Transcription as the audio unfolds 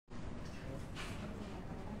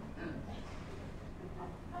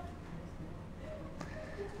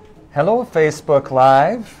Hello, Facebook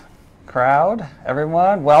Live crowd,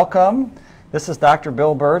 everyone, welcome. This is Dr.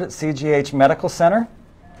 Bill Bird at CGH Medical Center.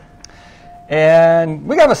 And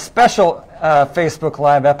we have a special Facebook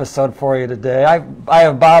Live episode for you today. I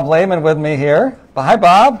have Bob Lehman with me here. Hi,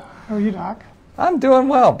 Bob. How are you, Doc? I'm doing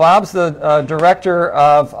well. Bob's the director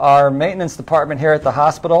of our maintenance department here at the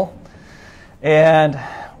hospital. And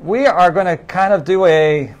we are going to kind of do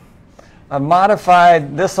a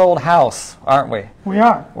modified This Old House, aren't we? We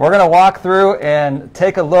are. We're going to walk through and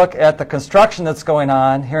take a look at the construction that's going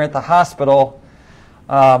on here at the hospital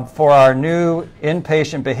for our new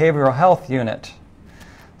inpatient behavioral health unit.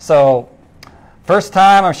 So, first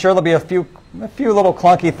time, I'm sure there'll be a few little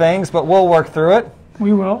clunky things, but we'll work through it.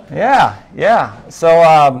 We will. Yeah. So,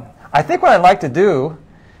 I think what I'd like to do.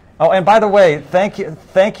 Oh, and by the way, thank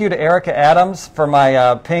you to Erica Adams for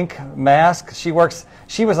my pink mask. She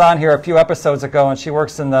was on here a few episodes ago, and she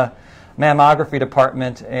works in the mammography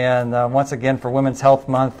department. And once again, for Women's Health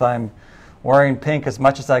Month, I'm wearing pink as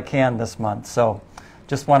much as I can this month. So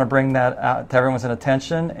just want to bring that out to everyone's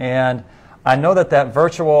attention. And I know that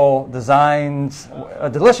virtual designs,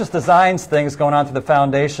 delicious designs thing is going on through the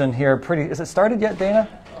foundation here. Is it started yet, Dana?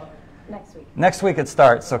 Next week. Next week it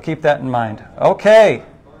starts, so keep that in mind. Okay.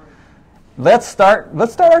 Let's start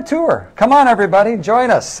our tour. Come on, everybody, join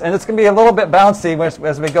us. And it's going to be a little bit bouncy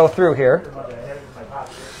as we go through here.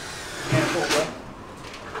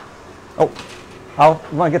 Oh,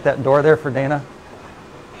 you want to get that door there for Dana?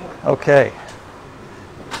 Okay.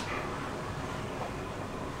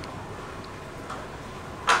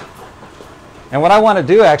 And what I want to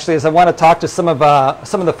do actually is I want to talk to some of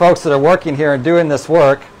the folks that are working here and doing this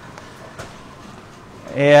work.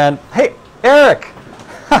 And hey, Eric.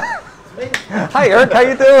 Hi, Eric. How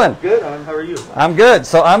you doing? Good. How are you? I'm good.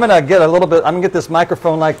 So I'm gonna get this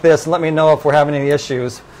microphone like this, and let me know if we're having any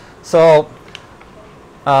issues. So,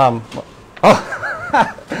 I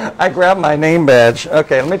grabbed my name badge.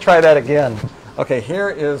 Okay, let me try that again. Okay, here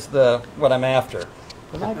is what I'm after.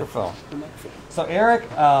 The microphone. So Eric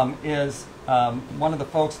is one of the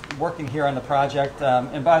folks working here on the project.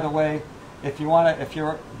 And by the way, if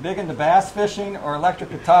you're big into bass fishing or electric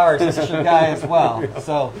guitars, this is your guy as well.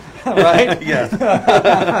 So, right? Yes.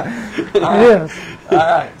 All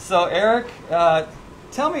right. So, Eric,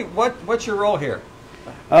 tell me what's your role here?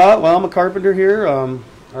 Well, I'm a carpenter here.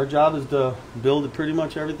 Our job is to build pretty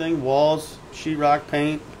much everything: walls, sheetrock,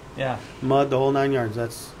 paint, mud, the whole 9 yards.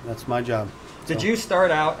 That's my job. Did you start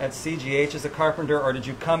out at CGH as a carpenter, or did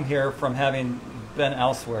you come here from having been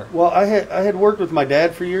elsewhere? Well, I had worked with my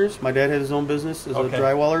dad for years. My dad had his own business as a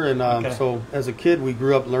drywaller, and so as a kid we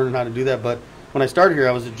grew up learning how to do that. But when I started here,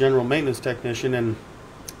 I was a general maintenance technician, and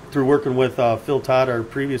through working with Phil Todd, our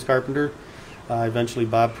previous carpenter, eventually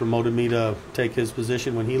Bob promoted me to take his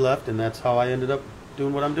position when he left, and that's how I ended up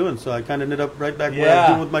doing what I'm doing. So I kind of ended up right back where I was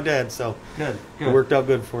doing with my dad. So good. It worked out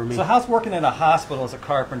good for me. So how's working in a hospital as a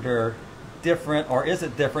carpenter different, or is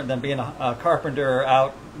it different than being a carpenter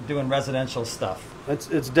out doing residential stuff? It's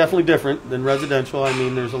definitely different than residential. I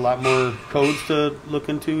mean, there's a lot more codes to look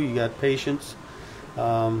into. You got patients.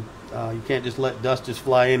 You can't just let dust just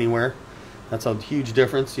fly anywhere. That's a huge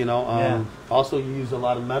difference, you know. Also, you use a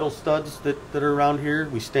lot of metal studs that are around here.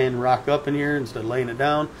 We stand rock up in here instead of laying it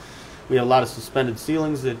down. We have a lot of suspended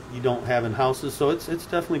ceilings that you don't have in houses, so it's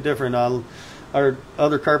definitely different. Our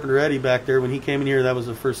other carpenter, Eddie, back there, when he came in here, that was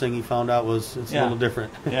the first thing he found out was it's a little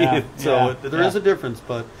different. There is a difference,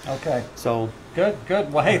 but... Okay. So...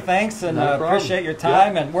 Good. Well, hey, thanks, and appreciate your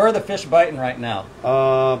time. And where are the fish biting right now?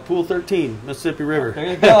 Pool 13, Mississippi River.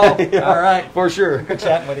 There you go. All right. For sure. Good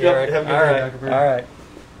chatting with you, Eric. Have a good day, All right.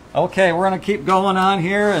 Okay, we're going to keep going on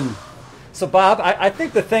here. And so, Bob, I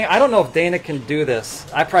think the thing, I don't know if Dana can do this.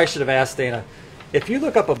 I probably should have asked Dana. If you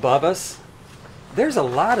look up above us, there's a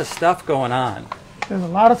lot of stuff going on. There's a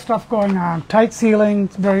lot of stuff going on. Tight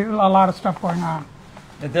ceilings, a lot of stuff going on.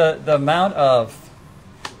 The amount of,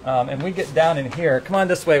 and we get down in here. Come on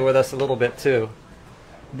this way with us a little bit too.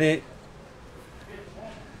 The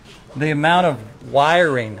amount of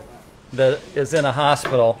wiring that is in a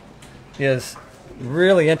hospital is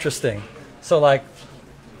really interesting. So, like,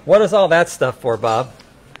 what is all that stuff for, Bob?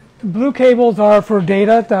 The blue cables are for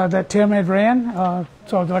data that Tim had ran.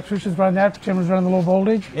 So the electricians run that. Tim was running the low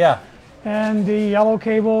voltage. Yeah. And the yellow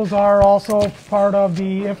cables are also part of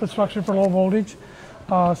the infrastructure for low voltage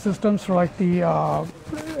systems for like the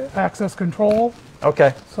access control.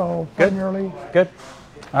 Okay. So good. Primarily. Good.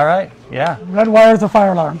 All right. Yeah. Red wire is a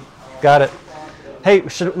fire alarm. Got it. Hey,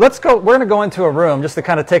 let's go. We're going to go into a room just to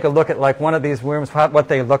kind of take a look at like one of these rooms, what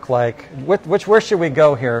they look like. Where should we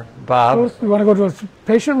go here, Bob? You want to go to a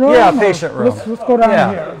patient room? Yeah, patient room. Let's go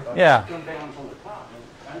down here. Yeah.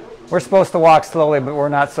 We're supposed to walk slowly, but we're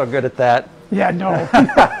not so good at that. Yeah, no.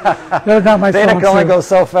 That's not my Dana strong can only suit. go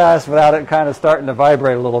so fast without it kind of starting to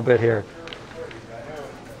vibrate a little bit here.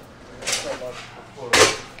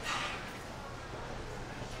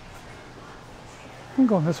 You can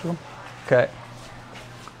go in this room. Okay.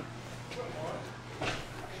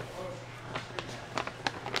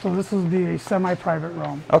 So this is the semi-private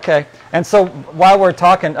room. Okay. And so while we're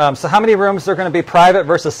talking, so how many rooms are going to be private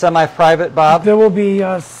versus semi-private, Bob? There will be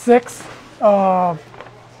 6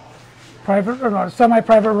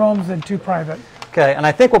 semi-private rooms and 2 private. Okay. And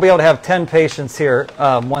I think we'll be able to have 10 patients here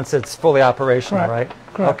once it's fully operational, Correct.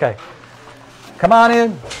 right? Correct. Okay. Come on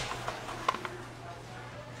in.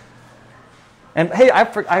 And hey,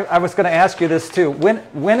 I was going to ask you this too.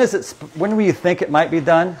 When is it? When will you think it might be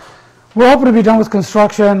done? We're hoping to be done with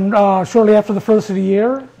construction shortly after the first of the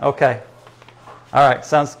year. Okay. All right.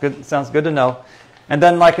 Sounds good. Sounds good to know. And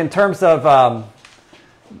then, like in terms of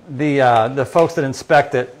the folks that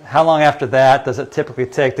inspect it, how long after that does it typically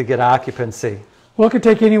take to get occupancy? Well, it could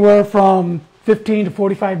take anywhere from 15 to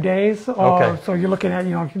 45 days. Okay. So you're looking at,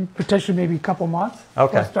 potentially maybe a couple months.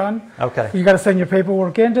 Okay. Once done. Okay. You got to send your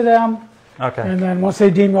paperwork into them. Okay. And then once they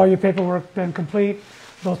deem all your paperwork then complete,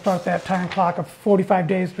 they'll start that time clock of 45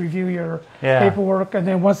 days to review your paperwork. And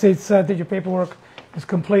then once they said that your paperwork is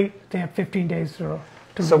complete, they have 15 days to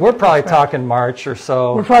So we're probably inspect. talking March or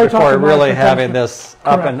so We're probably before talking March really or having February. this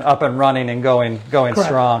up and running and going Correct.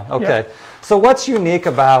 strong. Okay. Yeah. So what's unique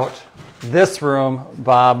about this room,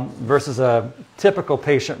 Bob, versus a typical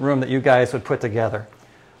patient room that you guys would put together?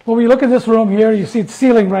 Well, when you look at this room here, you see the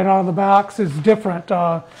ceiling right out of the box is different.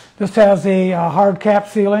 This has a hard cap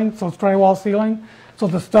ceiling, so it's drywall ceiling. So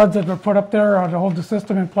the studs that are put up there to hold the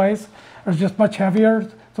system in place are just much heavier.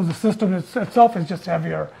 So the system itself is just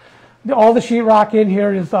heavier. All the sheetrock in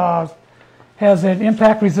here has an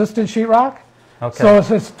impact resistant sheetrock. Okay. So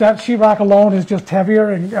that sheetrock alone is just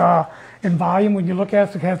heavier in volume. When you look at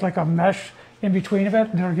it, it has like a mesh in between of it.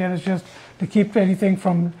 And there again, it's just to keep anything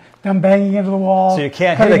from them banging into the wall. So you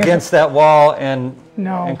can't hit against that wall and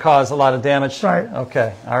cause a lot of damage? Right.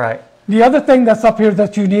 Okay. All right. The other thing that's up here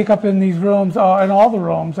that's unique up in these rooms, in all the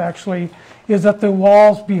rooms actually, is that the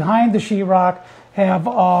walls behind the sheetrock have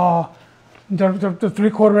the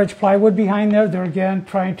 3/4 inch plywood behind there. They're again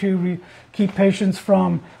trying to keep patients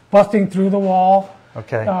from busting through the wall.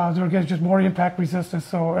 Okay. They're again just more impact resistant.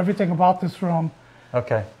 So everything about this room.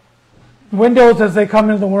 Okay. Windows as they come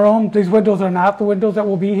into the room, these windows are not the windows that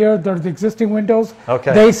will be here. They're the existing windows.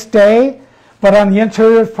 Okay. They stay, but on the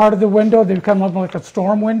interior part of the window, they become like a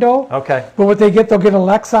storm window. Okay. But what they get, they'll get a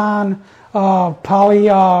Lexan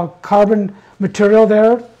polycarbon material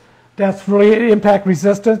there. That's really impact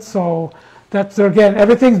resistant. So that's, again,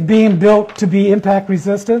 everything's being built to be impact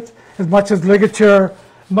resistant as much as ligature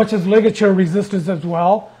resistance as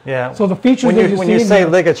well. Yeah. So the features when you say here,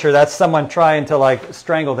 ligature, that's someone trying to like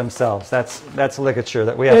strangle themselves. That's ligature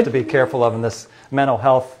that we have to be careful of in this mental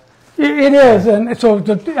health. It is, and so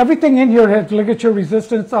everything in here has ligature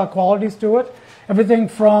resistance qualities to it. Everything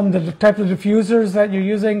from the type of diffusers that you're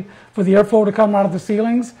using for the airflow to come out of the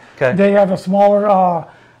ceilings. Okay. They have a smaller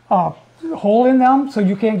hole in them, so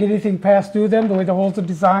you can't get anything passed through them the way the holes are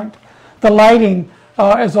designed. The lighting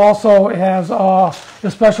has the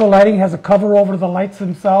special lighting has a cover over the lights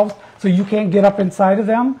themselves, so you can't get up inside of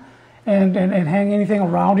them and hang anything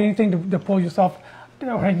around anything to pull yourself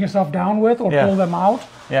or hang yourself down with or pull them out.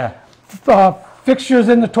 Yeah. Fixtures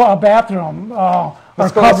in the bathroom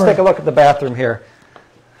Let's take a look at the bathroom here.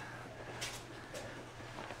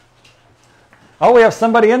 Oh, we have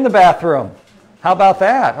somebody in the bathroom. How about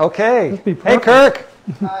that? Okay. Hey, Kirk.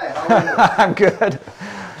 Hi, how are you? I'm good.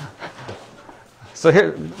 So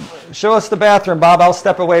here, show us the bathroom, Bob. I'll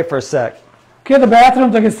step away for a sec. Okay, the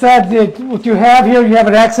bathrooms, like I said, what you have here, you have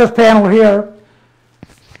an access panel here.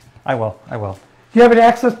 I will. You have an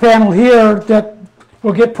access panel here that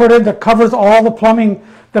will get put in that covers all the plumbing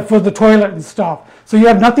for the toilet and stuff. So you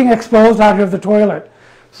have nothing exposed out of the toilet.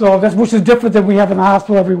 So that's, which is different than we have in the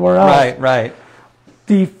hospital everywhere else. Right.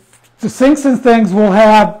 The sinks and things will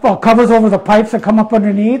have covers over the pipes that come up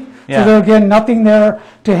underneath. Yeah. So there again, nothing there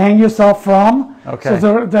to hang yourself from. Okay.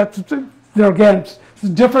 So they're again, it's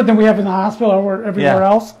different than we have in the hospital or everywhere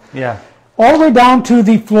else. Yeah. All the way down to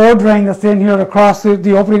the floor drain that's in here across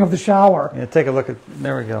the opening of the shower. Yeah. Take a look at.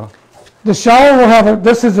 There we go. The shower will have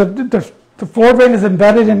the floor drain is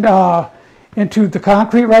embedded into the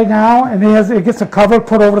concrete right now, and it gets a cover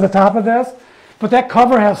put over the top of this. But that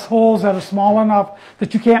cover has holes that are small enough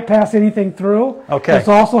that you can't pass anything through. Okay. It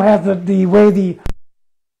also has the way the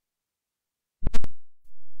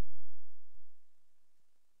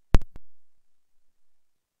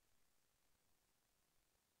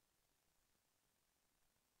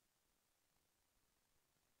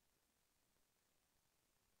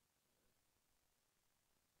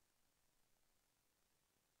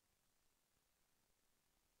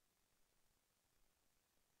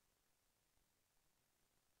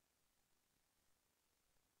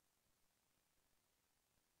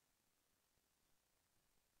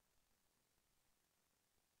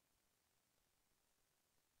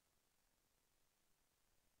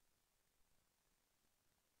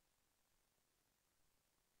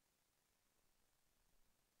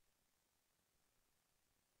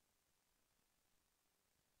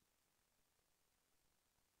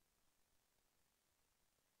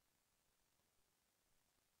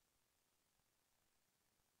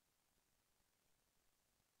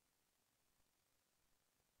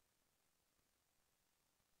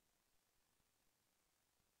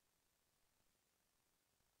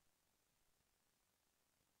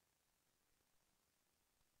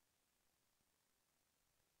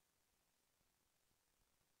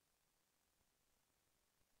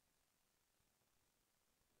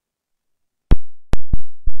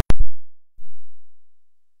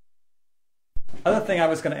thing I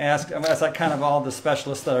was going to ask, as I kind of all the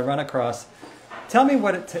specialists that I run across, tell me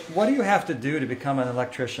what do you have to do to become an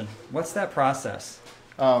electrician? What's that process?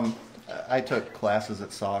 I took classes at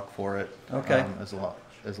SAWC for it. Okay.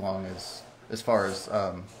 As far as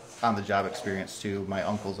on-the-job experience too. My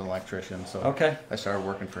uncle's an electrician, so okay. I started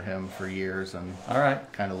working for him for years and all right.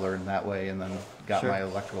 kind of learned that way, and then got sure. my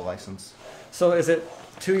electrical license. So is it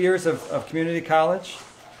 2 years of community college?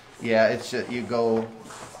 Yeah, it's just, you go,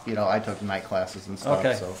 you know, I took night classes and stuff,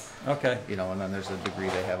 okay. so okay. you know, and then there's a degree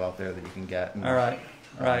they have out there that you can get. And, all right,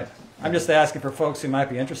 right. I'm just asking for folks who might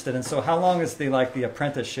be interested. And so, how long is the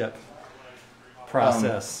apprenticeship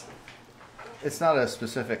process? It's not a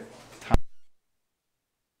specific.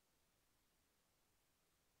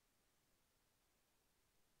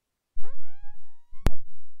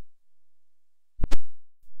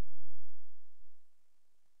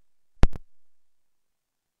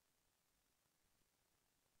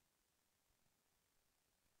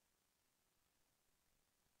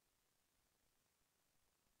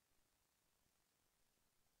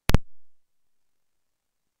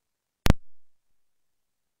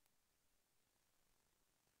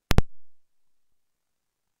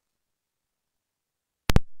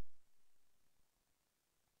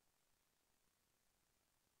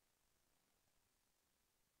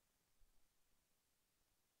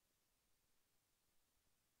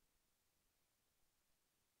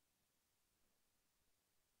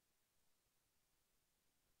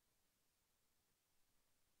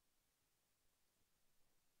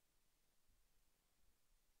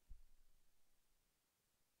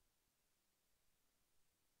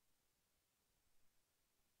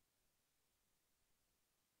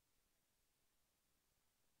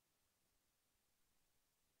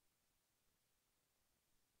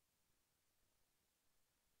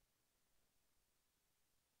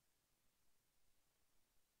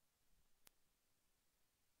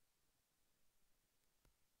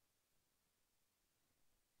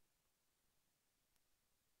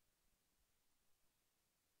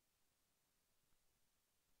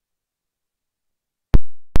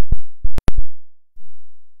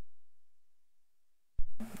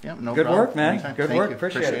 Yep, no Good problem. work, man. Anytime. Good Thank work. you.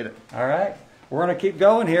 Appreciate it. All right. We're going to keep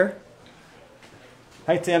going here.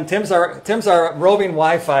 Hey, Tim. Tim's our roving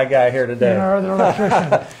Wi-Fi guy here today. Yeah, the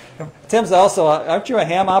electrician. Tim's also, aren't you a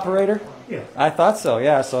ham operator? Yeah. I thought so,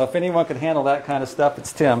 yeah. So if anyone can handle that kind of stuff,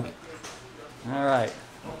 it's Tim. All right.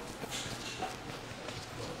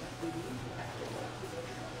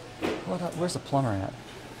 Where's the plumber at?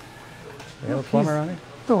 You have a plumber on it?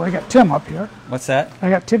 Oh, I got Tim up here. What's that? I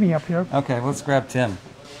got Timmy up here. Okay, let's grab Tim.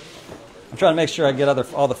 I'm trying to make sure I get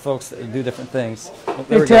all the folks that do different things. Oh,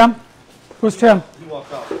 Hey, Tim. Who's Tim? He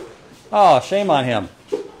walked out. Oh, shame on him.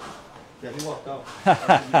 Yeah, he walked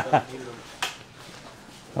out.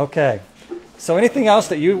 Okay. So anything else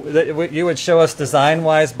that you would show us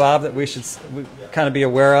design-wise, Bob, that we should kind of be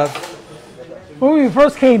aware of? When we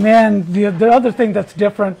first came in, the other thing that's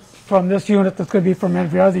different from this unit that's going to be from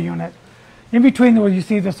every other unit, in between where you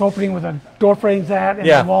see this opening with the door frames at and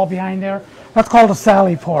yeah. the wall behind there, that's called a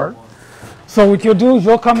sally port. So what you'll do is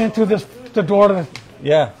you'll come in through the door to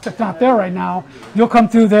yeah. that's not there right now. You'll come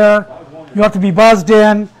through there. You'll have to be buzzed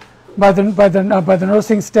in by the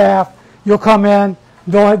nursing staff. You'll come in.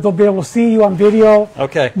 They'll be able to see you on video.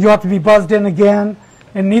 Okay. You'll have to be buzzed in again,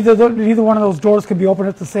 and neither one of those doors can be open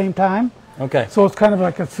at the same time. Okay. So it's kind of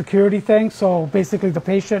like a security thing. So basically, the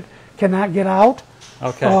patient cannot get out.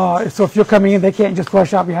 Okay. So if you're coming in, they can't just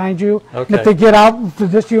rush out behind you. Okay. And if they get out to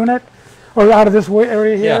this unit or out of this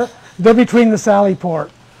area here, Yeah. they're between the sally port.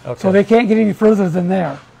 Okay. So they can't get any further than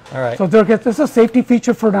there. All right. So this is a safety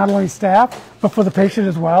feature for not only staff, but for the patient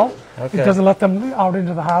as well. Okay. It doesn't let them out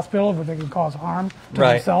into the hospital where they can cause harm to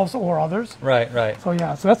Right. themselves or others. Right, right. So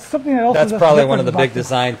yeah, so that's something else. That's probably one of the different big about this.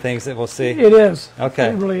 design things that we'll see. It is. Okay.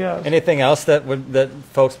 It really is. Anything else that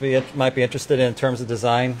folks might be interested in terms of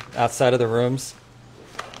design outside of the rooms?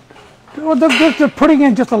 Well, they're putting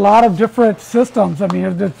in just a lot of different systems. I mean,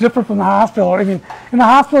 it's different from the hospital. I mean, in the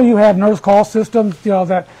hospital you have nurse call systems,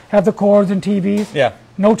 that have the cords and TVs. Yeah.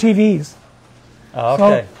 No TVs. Oh,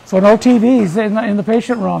 okay. So no TVs in the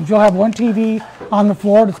patient rooms. You'll have one TV on the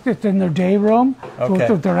floor. It's in their day room. Okay.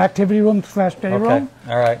 So it's their activity room / day room. Okay.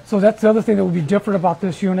 All right. So that's the other thing that would be different about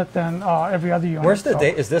this unit than every other unit. Where's the So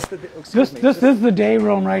day? Is this the? This is the day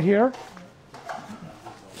room right here.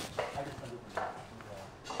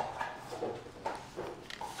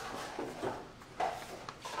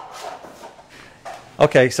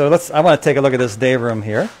 Okay, so I want to take a look at this day room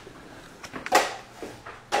here.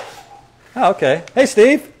 Oh, okay. Hey,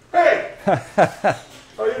 Steve. Hey! How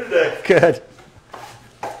are you today? Good.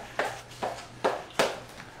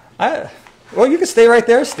 Well, you can stay right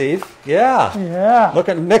there, Steve. Yeah. Yeah. Look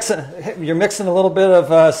at mixing. You're mixing a little bit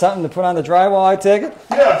of something to put on the drywall, I take it?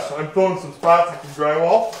 Yes, I'm filling some spots with some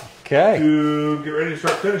drywall Okay. to get ready to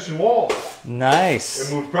start finishing walls Nice.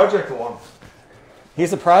 and move the project along.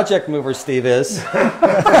 He's a project mover, Steve is. No,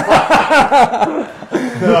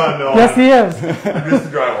 Yes, he is. I'm just a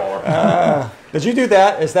drywaller. Did you do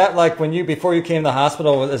that? Is that like when before you came to the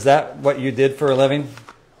hospital, is that what you did for a living?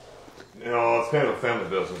 You know, it's kind of a family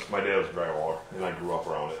business. My dad was a drywaller, and I grew up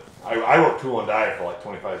around it. I worked tool and die for like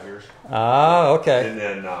 25 years. Oh, okay. And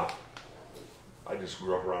then I just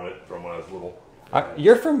grew up around it from when I was little.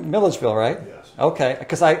 You're from Milledgeville, right? Yes. Okay,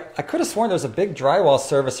 because I could have sworn there was a big drywall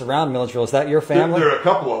service around Milledgeville. Is that your family? There are a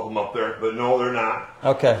couple of them up there, but no, they're not.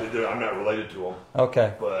 Okay. I'm not related to them.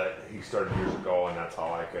 Okay. But he started years ago, and that's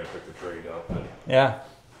how I kind of picked the trade up. And Yeah.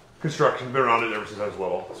 construction's been around it ever since I was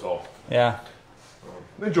little, so Yeah.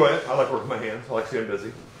 enjoy it. I like working with my hands. I like staying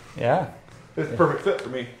busy. Yeah. It's a perfect fit for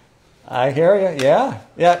me. I hear you. Yeah.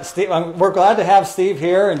 Yeah. Steve, we're glad to have Steve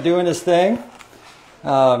here and doing his thing.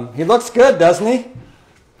 He looks good, doesn't he?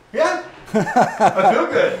 Yeah, I feel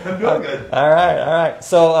good. I'm doing good. All right. All right.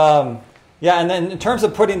 So, yeah, and then in terms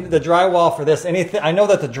of putting the drywall for this, anything? I know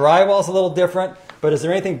that the drywall is a little different, but is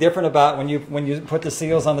there anything different about when you put the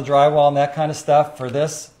seals on the drywall and that kind of stuff for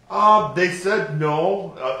this? They said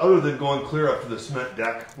no, other than going clear up to the cement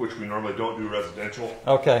deck, which we normally don't do residential.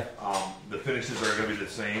 Okay. The finishes are going to be the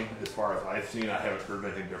same as far as I've seen. I haven't heard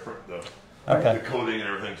anything different. Okay. The coating and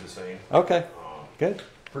everything's the same. Okay. Good.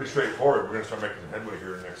 Pretty straightforward. We're going to start making some headway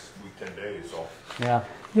here in the next week, 10 days. So. Yeah.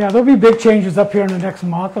 Yeah, there'll be big changes up here in the next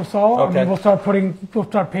month or so. I Okay. mean, we'll start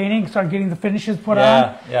painting, start getting the finishes put Yeah,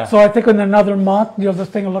 on. yeah. So I think in another month, this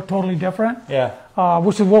thing will look totally different. Yeah.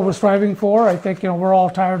 Which is what we're striving for. I think we're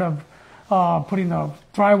all tired of putting the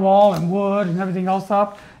drywall and wood and everything else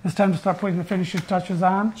up. It's time to start putting the finishing touches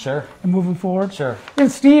on. Sure. And moving forward. Sure.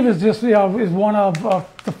 And Steve is just is one of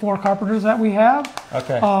the 4 carpenters that we have.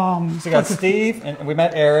 Okay. So you got Steve, and we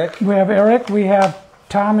met Eric. We have Eric. We have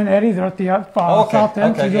Tom and Eddie. They're at the Okay, south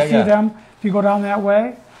end. okay, So you'll yeah, see yeah. them if you go down that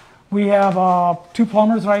way. We have 2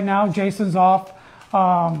 plumbers right now. Jason's off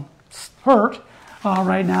hurt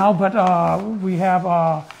right now, but we have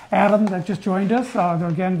Adam that just joined us. They're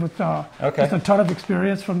again with just a ton of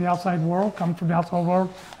experience from the outside world, coming from the outside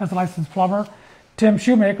world as a licensed plumber. Tim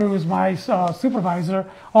Shoemaker, who is my supervisor,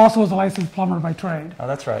 also is a licensed plumber by trade. Oh,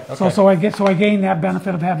 that's right. Okay. So I gain that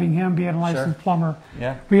benefit of having him being a licensed plumber.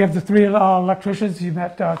 Yeah. We have the 3 electricians. You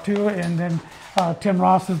met 2, and then Tim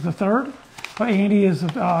Ross is the 3rd. Andy is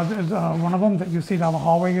one of them that you see down the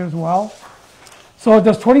hallway here as well. So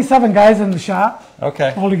there's 27 guys in the shop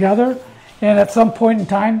Okay. altogether, and at some point in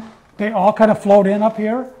time, they all kind of float in up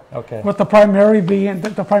here. Okay. With the primary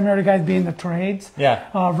guys being the trades. Yeah.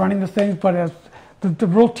 Running the things, but as the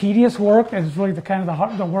real tedious work is really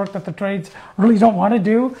the work that the trades really don't want to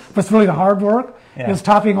do, but it's really the hard work, is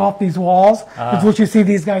topping off these walls. It's what you see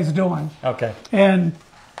these guys doing. Okay. And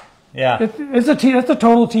yeah, it's a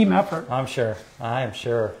total team effort. I'm sure. I am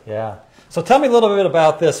sure. Yeah. So tell me a little bit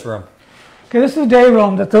about this room. Okay, this is the day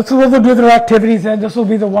room. This is where they'll do their activities in. This will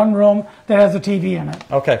be the one room that has a TV in it.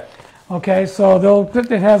 Okay. Okay, so it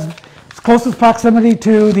has its closest proximity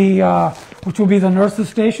to the, which will be the nurse's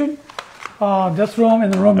station. This room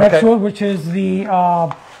and the room next to it, which is the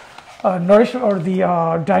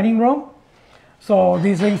dining room. So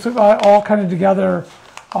these things are all kind of together.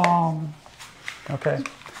 Okay.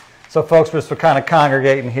 So folks just are kind of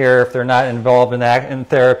congregating here if they're not involved in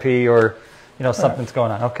therapy or something's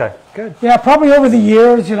going on. Okay. Good. Yeah, probably over the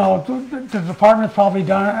years, the department's probably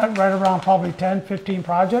done right around probably 10, 15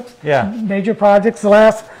 projects. Yeah. Major projects. The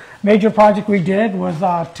last major project we did was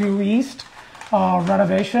 2 East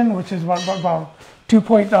renovation, which is about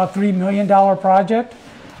 $2.3 million project.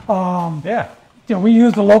 Yeah. We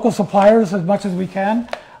use the local suppliers as much as we can.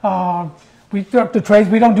 The trades,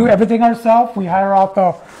 we don't do everything ourselves. We hire out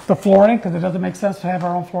the flooring because it doesn't make sense to have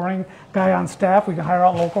our own flooring guy on staff. We can hire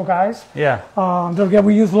out local guys. Yeah. Again,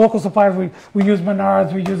 we use local suppliers. We use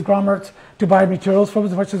Menards, we use Grummerts to buy materials from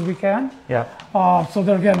as much as we can. Yeah. So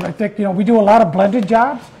there again, I think we do a lot of blended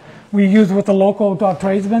jobs. We use with the local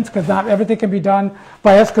tradesmen because not everything can be done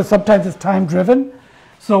by us because sometimes it's time driven.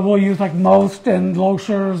 So we'll use like Most and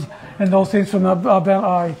Loschers and those things from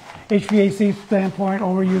the HVAC standpoint,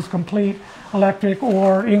 or we use Complete Electric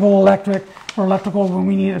or Engel Electric for electrical when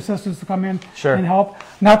we need assistance to come in and help.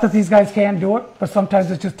 Not that these guys can't do it, but sometimes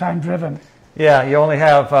it's just time driven. Yeah, you only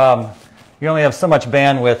have so much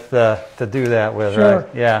bandwidth to do that with, right?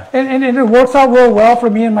 Yeah. And it works out real well for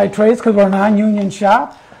me and my trades because we're a non-union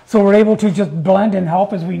shop, so we're able to just blend and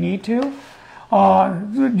help as we need to.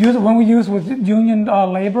 When we use with union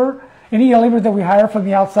labor, any labor that we hire from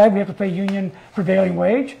the outside, we have to pay union prevailing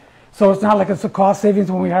wage. So it's not like it's a cost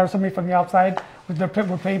savings when we hire somebody from the outside,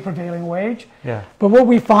 we're paying prevailing wage. Yeah. But what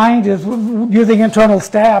we find is using internal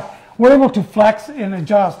staff, we're able to flex and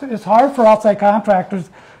adjust. It's hard for outside contractors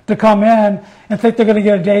to come in and think they're going to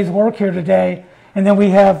get a day's work here today, and then we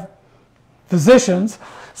have physicians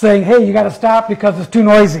saying, hey, you got to stop because it's too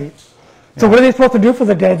noisy. So what are they supposed to do for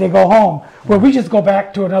the day? They go home. Well, we just go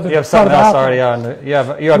back to another. You have something else already on. You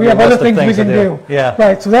have we have other things we can do. Yeah.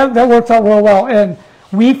 Right. So that works out real well, and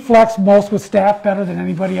we flex most with staff better than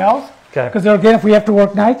anybody else. Okay. Because again, if we have to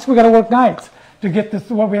work nights, we got to work nights to get this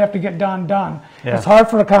what we have to get done. Yeah. It's hard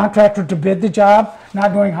for a contractor to bid the job,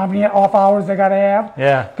 not knowing how many off hours they got to have.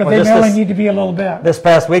 Yeah. Because they may only need to be a little bit. This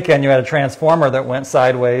past weekend, you had a transformer that went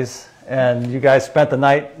sideways, and you guys spent the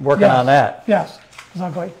night working on that. Yes. It's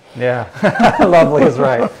ugly. Yeah. Lovely is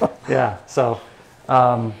right. Yeah. So,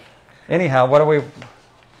 anyhow, what are you?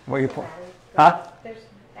 Huh? There's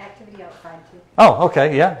activity outside too. Oh,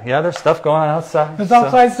 okay. Yeah. There's stuff going on outside. There's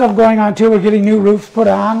outside stuff going on too. We're getting new roofs put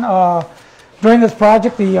on. During this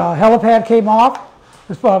project, the helipad came off.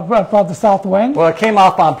 It's above the south wing. Well, it came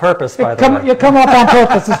off on purpose, by the way. It come off on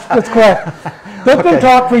purpose. It's correct. There's been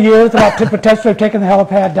talk for years about potentially taking the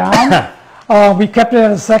helipad down. We kept it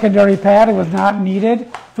as a secondary pad. It was not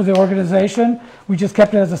needed for the organization. We just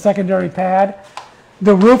kept it as a secondary pad.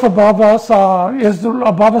 The roof above us is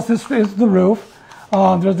the roof.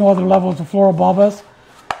 There's no other levels of floor above us.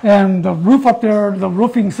 And the roof up there, the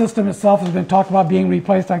roofing system itself has been talked about being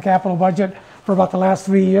replaced on capital budget for about the last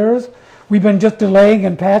 3 years. We've been just delaying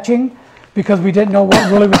and patching because we didn't know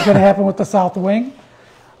what really was going to happen with the south wing.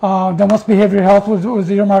 Then once behavioral health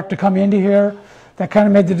was earmarked to come into here, that kind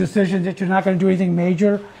of made the decision that you're not going to do anything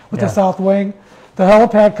major with the south wing. The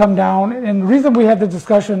helipad come down, and the reason we had the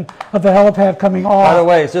discussion of the helipad coming off. By the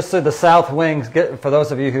way, it's just so the south wing, for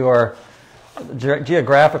those of you who are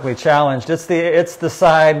geographically challenged, it's the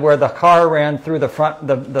side where the car ran through the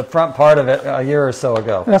front part of it a year or so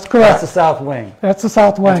ago. That's correct. That's the south wing. That's the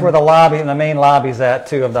south wing. That's where the main lobby's at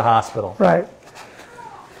too of the hospital. Right.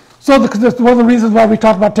 So one of the reasons why we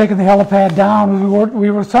talked about taking the helipad down,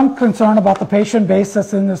 we were some concern about the patient base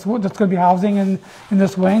that's in this, that's going to be housing in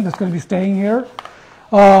this wing, that's going to be staying here.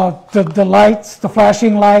 The lights, the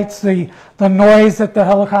flashing lights, the noise that the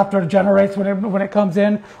helicopter generates when it comes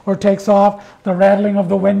in or takes off, the rattling of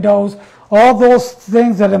the windows, all those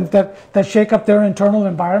things that shake up their internal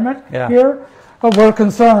environment here, we're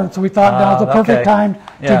concerned. So we thought now's the perfect time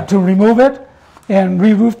to remove it and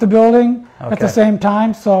re-roof the building at the same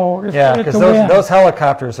time. So it's because those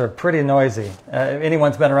helicopters are pretty noisy. If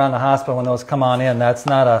anyone's been around the hospital when those come on in, that's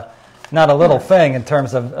not a little thing in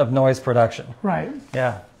terms of noise production. Right.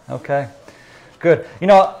 Yeah. Okay. Good. You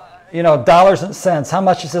know, dollars and cents. How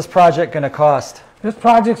much is this project going to cost? This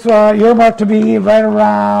project's earmarked to be right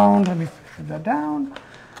around. Let me put that down.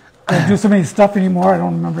 I don't do so many stuff anymore. I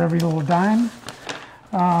don't remember every little dime.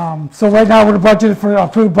 So right now, we're budgeted for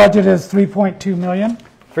approved budget is $3.2 million.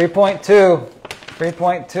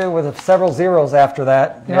 3.2 with several zeros after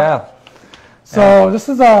that. Yeah. So this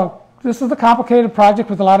is a complicated project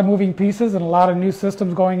with a lot of moving pieces and a lot of new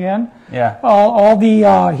systems going in. Yeah. All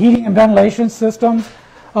the heating and ventilation systems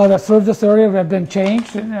that serve this area have been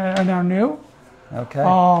changed and are new. Okay.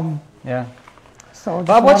 Yeah. So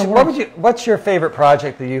Bob, what's your favorite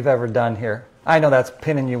project that you've ever done here? I know that's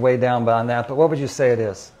pinning you way down on that, but what would you say it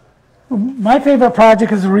is? My favorite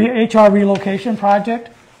project is the HR relocation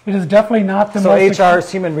project. It is definitely not the most... So HR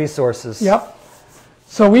is human resources. Yep.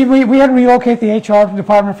 So we had to relocate the HR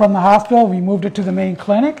department from the hospital. We moved it to the main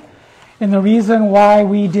clinic. And the reason why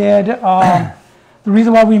we did, the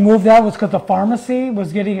reason why we moved that was because the pharmacy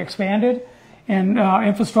was getting expanded and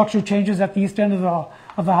infrastructure changes at the east end of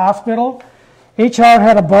the hospital. HR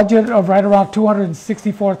had a budget of right around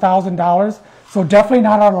 $264,000. So definitely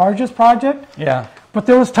not our largest project. Yeah. But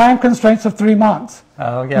there was time constraints of 3 months.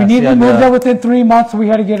 Oh, yes. We needed to move that within 3 months, so we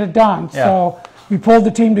had to get it done. Yeah. So we pulled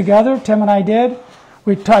the team together, Tim and I did.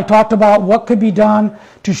 I talked about what could be done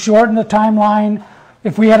to shorten the timeline.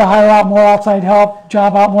 If we had to hire out more outside help,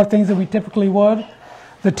 job out more things than we typically would.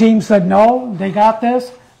 The team said no, they got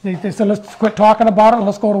this. They said, let's quit talking about it,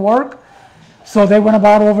 let's go to work. So they went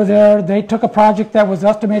about over there. They took a project that was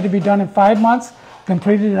estimated to be done in 5 months,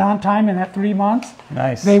 completed it on time in that 3 months.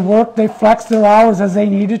 Nice. They worked, they flexed their hours as they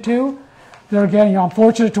needed to. They're again, I'm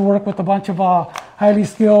fortunate to work with a bunch of highly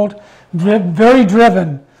skilled, very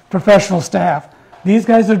driven professional staff. These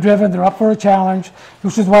guys are driven, they're up for a challenge,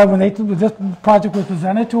 which is why when this project was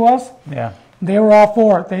presented to us, They were all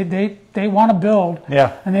for it. They want to build,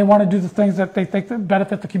 Yeah. and they want to do the things that they think that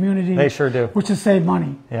benefit the community. They sure do. Which is save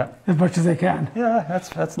money. Yeah. As much as they can. Yeah,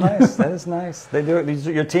 that's nice. That is nice. They do.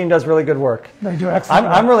 Your team does really good work. They do excellent.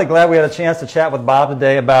 I'm really glad we had a chance to chat with Bob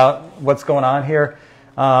today about what's going on here,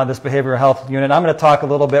 this behavioral health unit. I'm going to talk a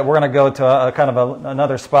little bit. We're going to go to a kind of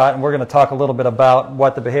another spot, and we're going to talk a little bit about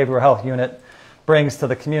what the behavioral health unit brings to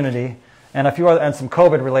the community, and a few other, and some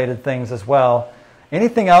COVID-related things as well.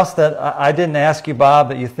 Anything else that I didn't ask you, Bob,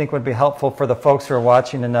 that you think would be helpful for the folks who are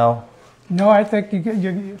watching to know? No, I think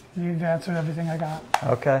you've answered everything I got.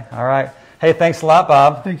 Okay, all right. Hey, thanks a lot,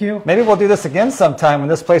 Bob. Thank you. Maybe we'll do this again sometime when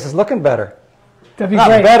this place is looking better. That'd be Not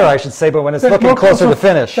great. better, I should say, but when it's looking closer to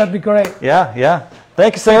finish. That'd be great. Yeah, yeah.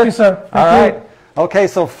 Thank you, sir. Thank you, sir. All Thank right. Okay,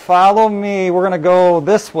 so follow me. We're going to go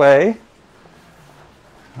this way.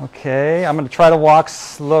 Okay, I'm going to try to walk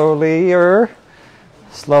slower.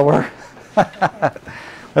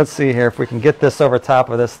 Let's see here if we can get this over top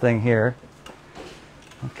of this thing here.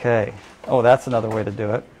 Okay. Oh, that's another way to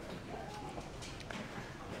do it.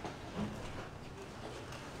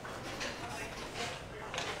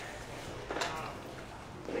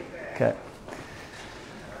 Okay.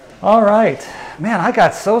 All right. Man, I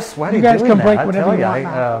got so sweaty. You guys doing can that, break I whenever tell you ya. want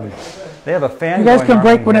now. They have a fan. You guys going can on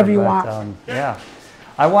break in whenever here, you but, want. yeah.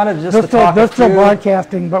 I wanted just They're to talk still a few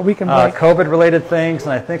broadcasting, but we can break. COVID-related things,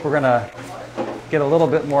 and I think we're going to get a little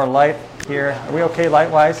bit more light here. Are we okay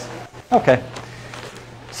light-wise? Okay.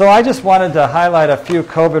 So I just wanted to highlight a few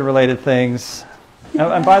COVID-related things.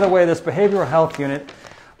 And by the way, this behavioral health unit,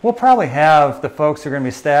 we'll probably have the folks who are going to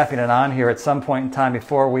be staffing it on here at some point in time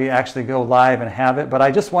before we actually go live and have it. But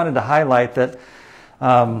I just wanted to highlight that,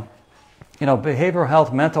 you know, behavioral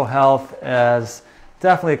health, mental health is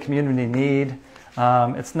definitely a community need.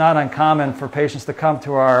 It's not uncommon for patients to come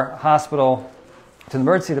to our hospital, to the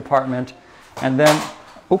emergency department, and then,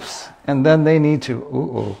 and then they need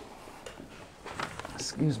to,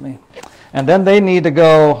 excuse me, and then they need to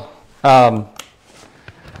go, out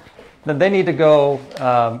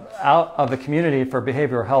of the community for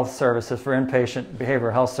behavioral health services, for inpatient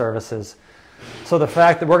behavioral health services. So the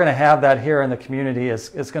fact that we're going to have that here in the community is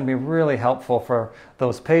going to be really helpful for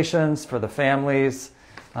those patients, for the families.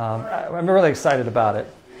 I'm really excited about it.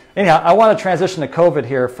 Anyhow, I want to transition to COVID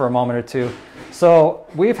here for a moment or two. So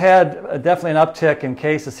we've had definitely an uptick in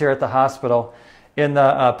cases here at the hospital. In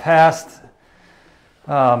the past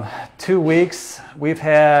 2 weeks, we've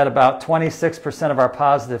had about 26% of our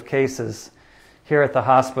positive cases here at the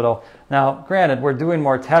hospital. Now, granted, we're doing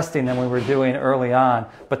more testing than we were doing early on,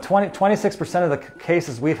 but 26% of the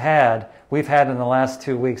cases we've had in the last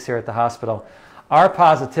 2 weeks here at the hospital. Our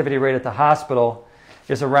positivity rate at the hospital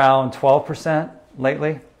is around 12%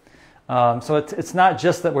 lately. So it's not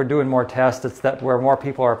just that we're doing more tests, it's that where more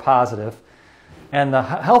people are positive. And the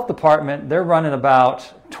health department, they're running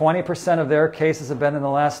about 20% of their cases have been in the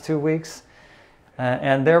last 2 weeks.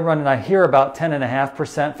 And they're running, I hear, about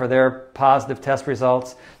 10.5% for their positive test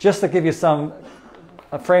results. Just to give you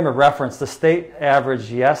a frame of reference, the state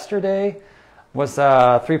average yesterday was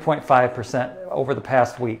 3.5% over the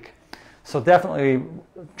past week. So definitely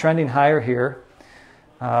trending higher here.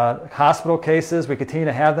 Hospital cases, we continue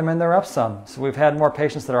to have them, and they're up some. So we've had more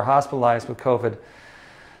patients that are hospitalized with COVID.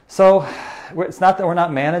 So it's not that we're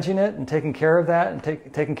not managing it and taking care of that and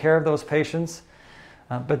taking care of those patients,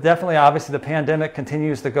 but definitely, obviously, the pandemic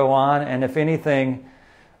continues to go on, and if anything,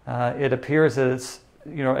 it appears that it's,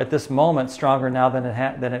 you know, at this moment stronger now than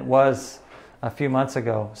it was a few months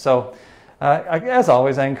ago. So as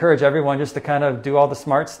always, I encourage everyone just to kind of do all the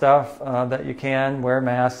smart stuff that you can, wear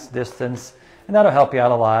masks, distance, and that'll help you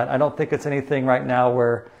out a lot. I don't think it's anything right now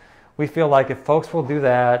where we feel like if folks will do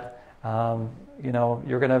that, you know,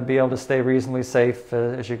 you're going to be able to stay reasonably safe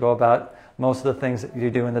as you go about most of the things that you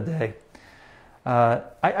do in the day.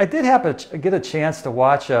 I did happen to get a chance to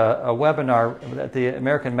watch a webinar that the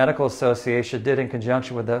American Medical Association did in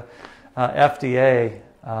conjunction with the FDA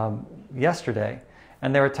yesterday,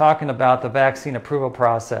 and they were talking about the vaccine approval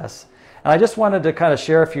process. And I just wanted to kind of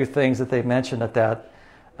share a few things that they mentioned at that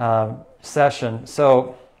session.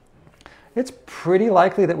 So it's pretty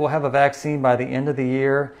likely that we'll have a vaccine by the end of the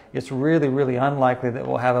year. It's really, really unlikely that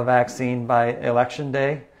we'll have a vaccine by Election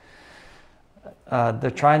Day.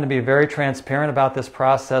 They're trying to be very transparent about this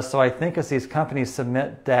process. So I think as these companies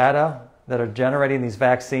submit data that are generating these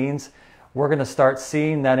vaccines, we're going to start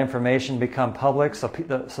seeing that information become public so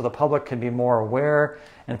the public can be more aware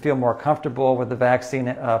and feel more comfortable with the vaccine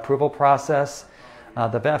approval process.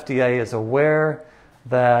 The FDA is aware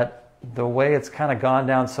that the way it's kind of gone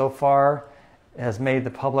down so far has made the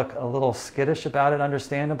public a little skittish about it,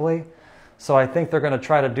 understandably. So I think they're going to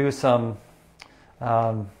try to do some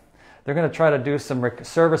they're going to try to do some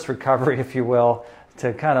service recovery, if you will,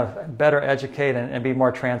 to kind of better educate and be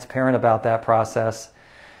more transparent about that process.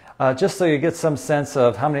 Just so you get some sense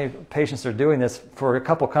of how many patients are doing this, for a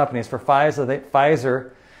couple companies. For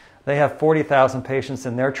Pfizer, they have 40,000 patients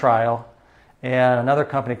in their trial, and another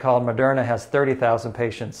company called Moderna has 30,000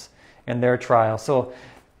 patients in their trial. So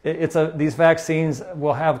these vaccines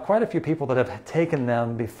will have quite a few people that have taken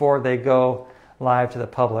them before they go live to the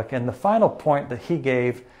public. And the final point that he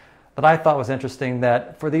gave that I thought was interesting,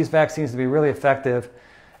 that for these vaccines to be really effective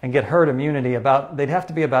and get herd immunity, they'd have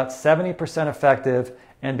to be about 70% effective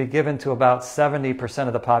and be given to about 70%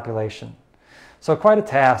 of the population. So quite a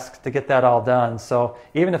task to get that all done. So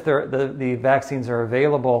even if the vaccines are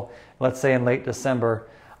available, let's say in late December,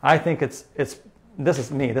 I think this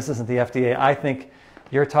is me, this isn't the FDA, I think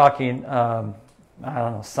you're talking, I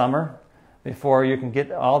don't know, summer before you can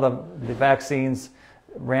get all the vaccines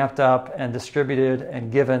ramped up and distributed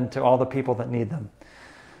and given to all the people that need them.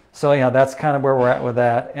 So yeah, that's kind of where we're at with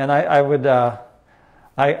that. And I read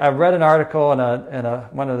an article in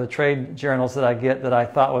one of the trade journals that I get that I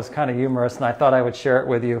thought was kind of humorous, and I thought I would share it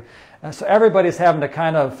with you. So everybody's having to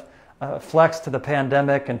kind of flex to the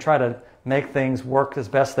pandemic and try to make things work as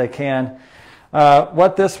best they can.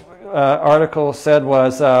 What this article said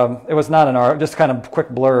was, it was not an article, just kind of quick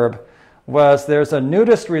blurb, was there's a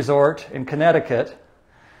nudist resort in Connecticut,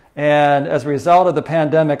 and as a result of the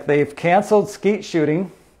pandemic, they've canceled skeet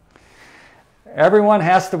shooting. Everyone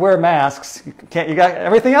has to wear masks.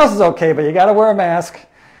 Everything else is okay, but you got to wear a mask.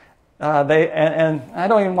 And I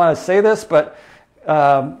don't even want to say this, but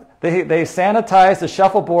they sanitize the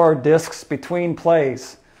shuffleboard discs between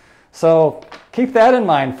plays. So keep that in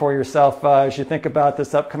mind for yourself as you think about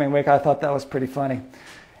this upcoming week. I thought that was pretty funny.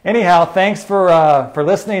 Anyhow, thanks for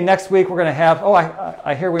listening. Next week we're going to have,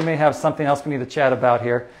 I hear we may have something else we need to chat about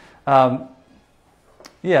here.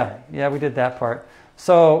 Yeah, we did that part.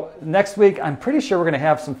 So next week, I'm pretty sure we're going to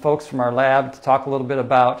have some folks from our lab to talk a little bit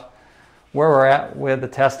about where we're at with the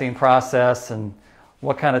testing process and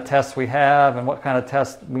what kind of tests we have and what kind of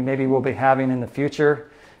tests we maybe will be having in the future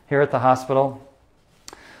here at the hospital.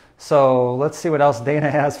 So let's see what else Dana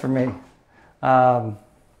has for me. And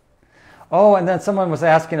then someone was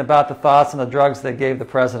asking about the thoughts on the drugs they gave the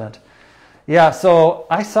president. Yeah, so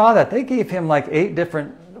I saw that they gave him like 8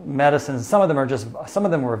 different medicines. Some of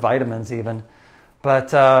them were vitamins even.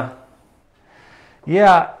 But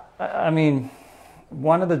yeah, I mean,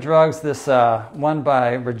 one of the drugs, this one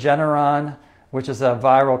by Regeneron, which is a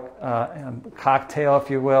viral cocktail,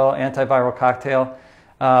 if you will, antiviral cocktail,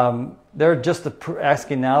 they're just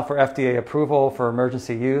asking now for FDA approval for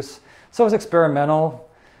emergency use. So it was experimental,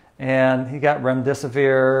 and he got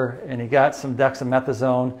remdesivir, and he got some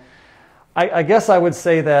dexamethasone. I guess I would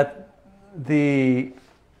say that the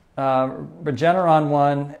Regeneron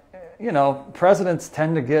one, you know, presidents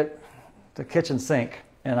tend to get the kitchen sink,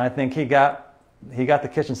 and I think he got the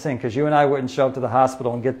kitchen sink, because you and I wouldn't show up to the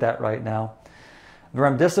hospital and get that right now. The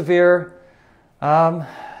remdesivir,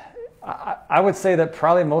 I would say that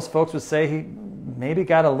probably most folks would say he maybe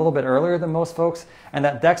got a little bit earlier than most folks, and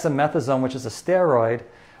that dexamethasone, which is a steroid,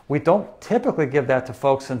 we don't typically give that to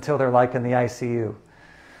folks until they're like in the ICU.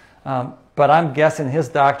 But I'm guessing his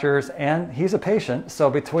doctors, and he's a patient, so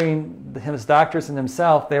between his doctors and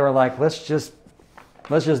himself, they were like, let's just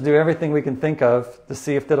do everything we can think of to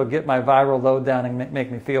see if that'll get my viral load down and make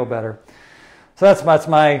me feel better. So that's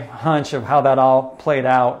my hunch of how that all played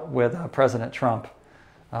out with President Trump.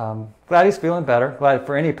 Glad he's feeling better. Glad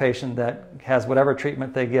for any patient that has whatever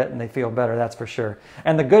treatment they get and they feel better, that's for sure.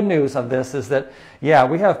 And the good news of this is that, yeah,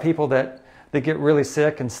 we have people that get really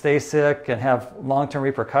sick and stay sick and have long-term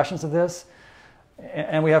repercussions of this.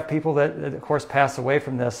 And we have people that, of course, pass away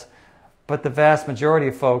from this. But the vast majority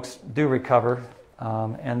of folks do recover,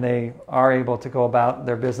 and they are able to go about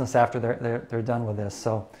their business after they're done with this.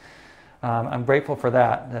 So I'm grateful for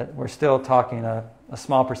that we're still talking a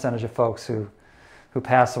small percentage of folks who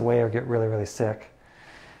pass away or get really, really sick.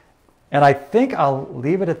 And I think I'll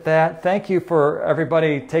leave it at that. Thank you for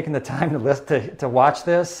everybody taking the time to watch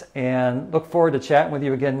this, and look forward to chatting with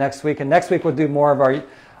you again next week. And next week we'll do more of our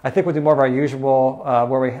usual,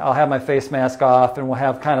 where I'll have my face mask off, and we'll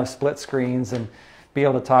have kind of split screens and be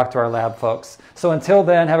able to talk to our lab folks. So until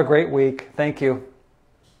then, have a great week. Thank you.